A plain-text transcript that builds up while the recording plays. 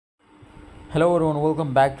Hello everyone,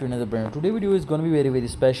 welcome back to another brand. Today video is going to be very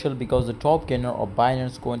special because the top gainer of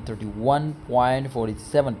Binance Coin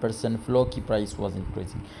 31.47% FLOKI price was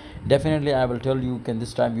increasing. Definitely I will tell you, can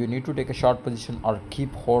this time you need to take a short position or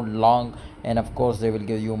keep hold long, and of course they will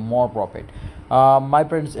give you more profit. My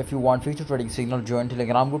friends, if you want future trading signal, join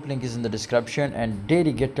Telegram group, link is in the description, and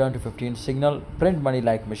daily get turned to 15 signal, print money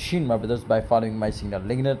like machine, my brothers, by following my signal.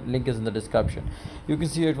 Link is in the description. You can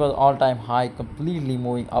see it was all-time high, completely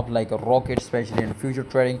moving up like a rocket, especially in future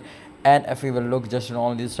trading. And if we will look just in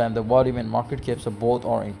all this time, the volume and market caps of both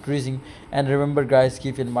are increasing. And remember guys,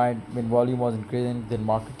 keep in mind, when volume was increasing, then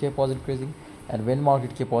market cap was increasing, and when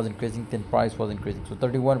market cap was increasing, then price was increasing. So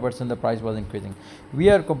 31% the price was increasing. We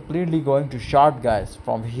are completely going to short, guys.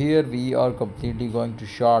 From here we are completely going to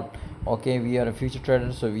short. Okay, we are a future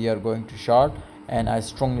trader, so we are going to short, and I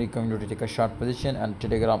strongly recommend you to take a short position. And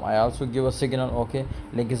Telegram I also give a signal. Okay,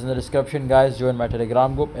 link is in the description, guys. Join my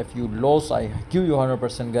Telegram group. If you lose, I give you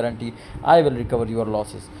 100% guarantee I will recover your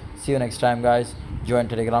losses. See you next time, guys. Join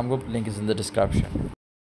Telegram group, link is in the description.